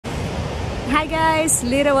Hi guys,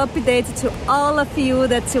 little update to all of you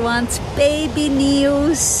that want baby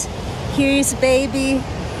news. Here is baby.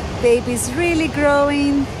 Baby's really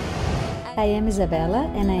growing. I am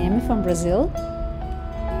Isabella and I am from Brazil.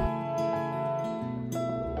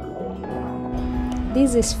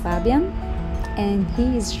 This is Fabian and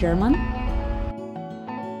he is German.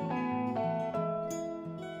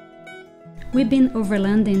 We've been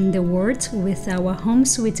overlanding the world with our home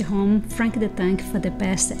sweet home Frank the Tank for the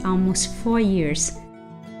past almost 4 years.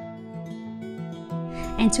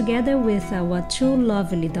 And together with our two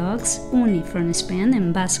lovely dogs, Uni from Spain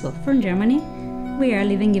and Basco from Germany, we are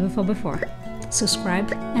living even for before.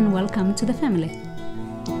 Subscribe and welcome to the family.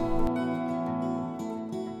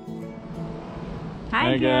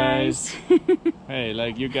 Hi guys! Hey,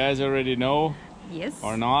 like you guys already know, yes,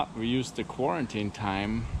 or not, we used the quarantine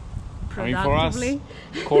time. I mean, for us,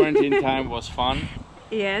 quarantine time was fun.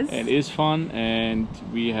 Yes. It is fun, and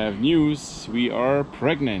we have news. We are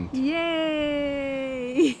pregnant.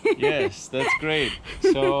 Yay! Yes, that's great.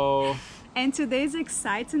 So. And today's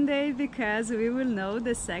exciting day because we will know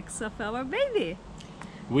the sex of our baby.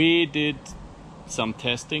 We did some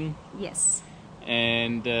testing. Yes.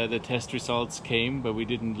 And the test results came, but we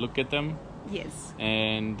didn't look at them. Yes.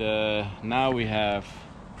 And now we have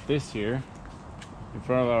this here in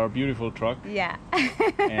front of our beautiful truck. Yeah.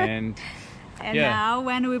 and yeah. Now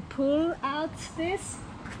when we pull out this,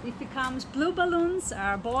 if it comes blue balloons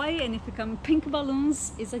are a boy, and if it comes pink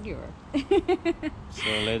balloons is a girl. So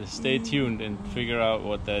let's stay tuned and figure out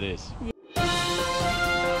what that is.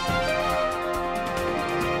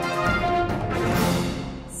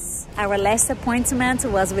 Our last appointment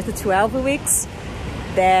was with 12 weeks.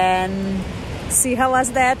 Then see how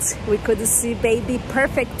was that? We could see baby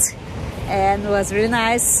perfect. And it was really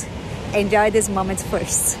nice. Enjoy this moment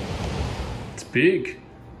first. It's big.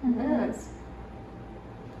 Yes.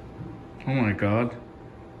 Oh my god.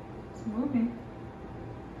 It's moving.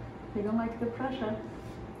 They don't like the pressure.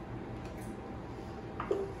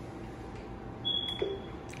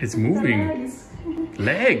 It's moving. Legs.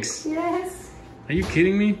 Legs? Yes. Are you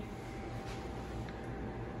kidding me?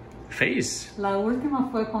 Face. La última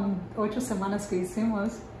fue con 8 semanas que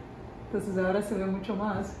hicimos. Entonces ahora se ve mucho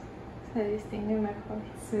más. Se distingue mejor.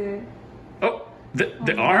 Sí. Oh,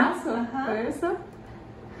 the arm? Eso.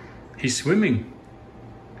 He's swimming.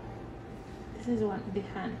 This is one, the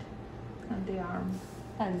hand and the arm.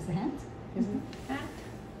 Ah, is the hand? Hand.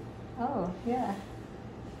 Oh, yeah.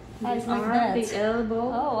 The It's like arm, that. the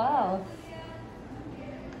elbow. Oh, wow.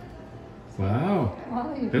 Wow.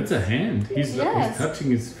 Wow, That's a hand. He's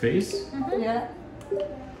touching his face. Yeah.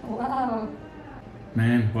 Wow.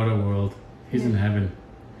 Man, what a world. He's in heaven.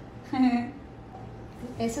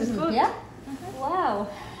 ¿Eso es el pie? Wow.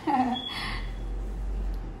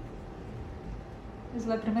 Es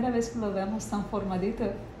la primera vez que lo vemos tan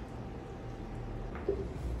formadito.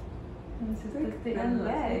 And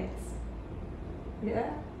legs.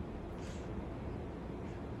 Yeah.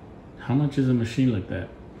 How much is a machine like that?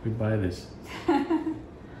 We buy this.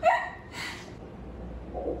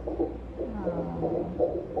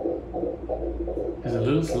 It's a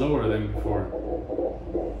little slower than before.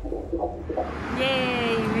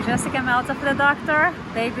 Yay! We just came out of the doctor.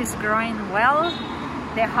 Baby's growing well.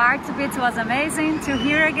 The heartbeat was amazing to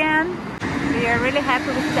hear again. We are really happy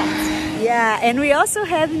with that. Yeah, and we also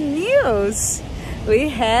have news. We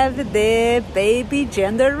have the baby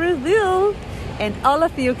gender reveal. And all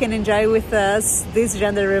of you can enjoy with us this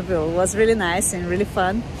gender reveal. It was really nice and really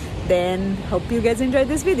fun. Then hope you guys enjoyed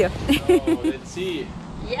this video. Oh, let's see.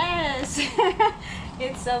 Yes!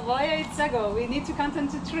 It's a boy or it's a girl. We need to count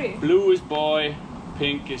unto 3. Blue is boy,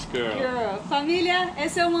 pink is girl. Girl. Familia,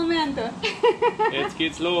 ese es el momento. Jetzt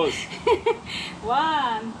geht's los.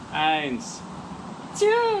 1, 1,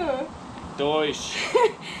 2, 2,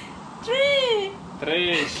 3.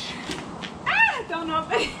 3. Ah, don't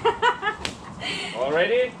open.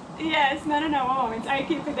 Already? Yes, no, one moment. I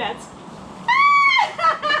keep that.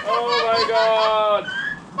 Oh my god!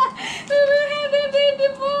 We will have a baby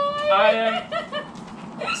boy. I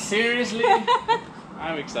am seriously.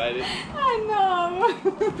 I'm excited. I know.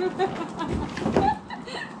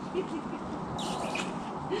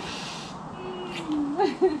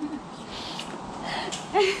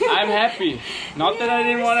 I'm happy. Not that I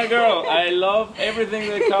didn't want a girl. I love everything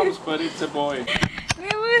that comes, but it's a boy. We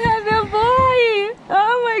will have a boy.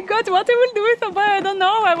 Oh my god, what I will do with a boy? I don't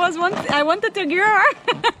know. I wanted a girl.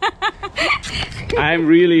 I'm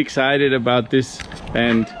really excited about this,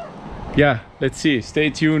 and yeah, let's see. Stay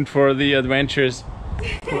tuned for the adventures.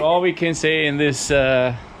 All we can say in this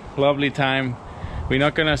lovely time, we're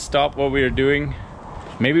not gonna stop what we're doing.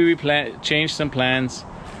 Maybe we change some plans,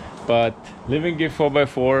 but living gift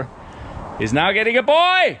 4x4 is now getting a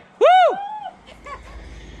boy. Woo!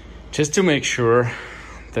 Just to make sure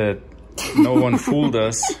that no one fooled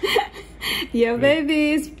us. Your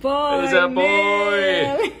baby is boy. It's a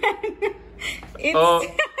boy.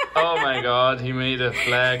 Oh my God, he made a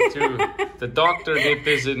flag too. The doctor did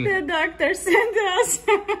this in... The doctor sent us.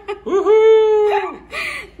 Woohoo!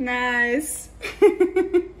 Nice.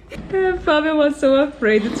 Fabio was so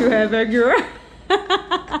afraid to have a girl.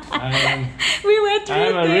 We were 3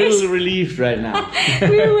 I'm a days. little relieved right now.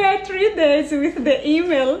 We were 3 days with the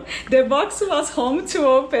email. The box was home to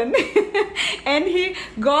open. And he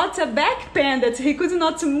got a back pen that he could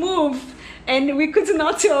not move. And we could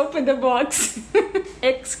not open the box.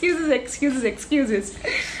 Excuses.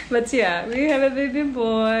 But yeah, we have a baby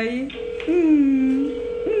boy.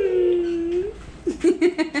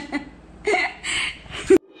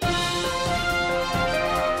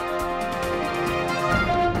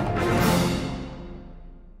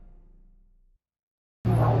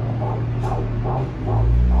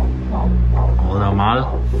 Hola, mal.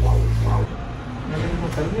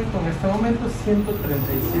 Con este momento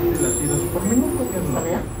 137 latidos por minuto, que es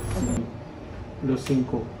normal. Los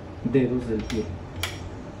 5 dedos del pie.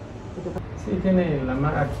 Sí, tiene la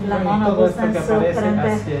mano aquí, La y mano todo esto puesta que en su aparece,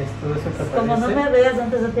 frente. así es, todo eso que aparece. Como no me veas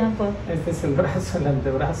antes de tiempo. Este es el brazo, el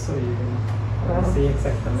antebrazo y sí,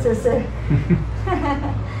 exactamente. Sí.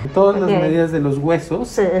 Todas las Ok. medidas de los huesos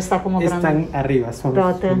Sí, está como grande. están arriba, son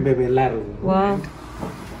Tote. un bebé largo. Wow.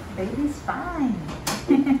 Baby's fine.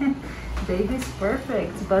 Baby's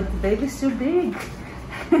perfect, but baby's too big.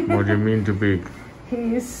 What do you mean too big?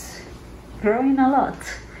 He's growing a lot.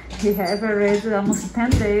 He has already almost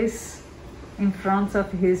 10 days in front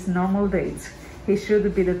of his normal date. He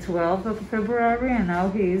should be the 12th of February and now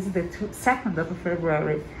he is the 2nd of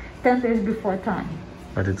February. 10 days before time.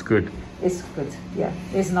 But it's good. It's good, yeah.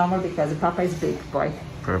 It's normal because Papa is big boy.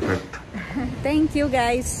 Perfect. Thank you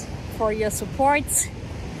guys for your support.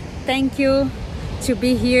 Thank you to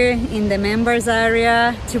be here in the members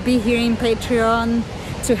area, to be here in Patreon,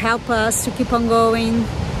 to help us to keep on going.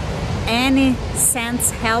 Any cent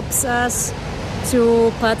helps us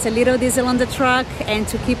to put a little diesel on the truck and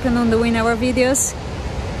to keep on doing our videos.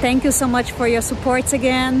 Thank you so much for your support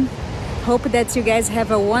again. Hope that you guys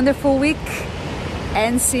have a wonderful week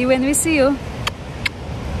and see you when we see you.